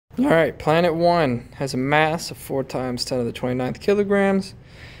All right, planet 1 has a mass of 4 times 10 to the 29th kilograms,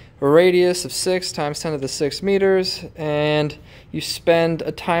 a radius of 6 times 10 to the 6 meters, and you spend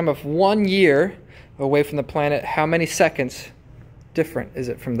a time of 1 year away from the planet. How many seconds different is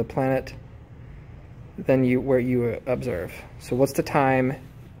it from the planet than where you observe? So what's the time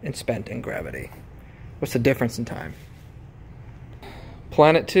spent in gravity? What's the difference in time?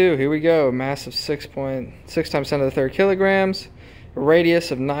 Planet 2, here we go. Mass of 6.6 times 10 to the 3rd kilograms, a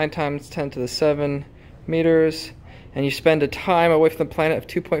radius of 9 times 10 to the 7 meters, and you spend a time away from the planet of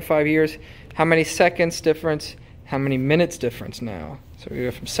 2.5 years. How many seconds difference? How many minutes difference now? So we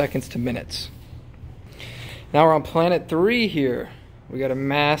go from seconds to minutes. Now we're on planet 3 here. We got a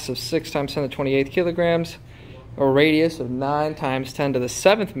mass of 6 times 10 to the 28th kilograms, a radius of 9 times 10 to the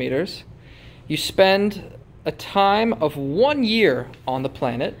 7th meters. You spend a time of 1 year on the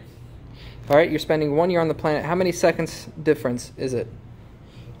planet. All right, you're spending 1 year on the planet. How many seconds difference is it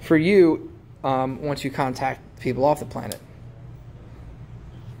for you once you contact people off the planet?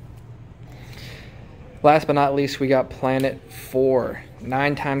 Last but not least, we got planet 4.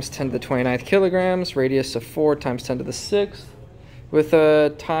 9 times 10 to the 29th kilograms, radius of 4 times 10 to the 6th, with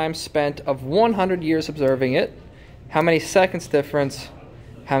a time spent of 100 years observing it. How many seconds difference?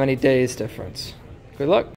 How many days difference? Good luck.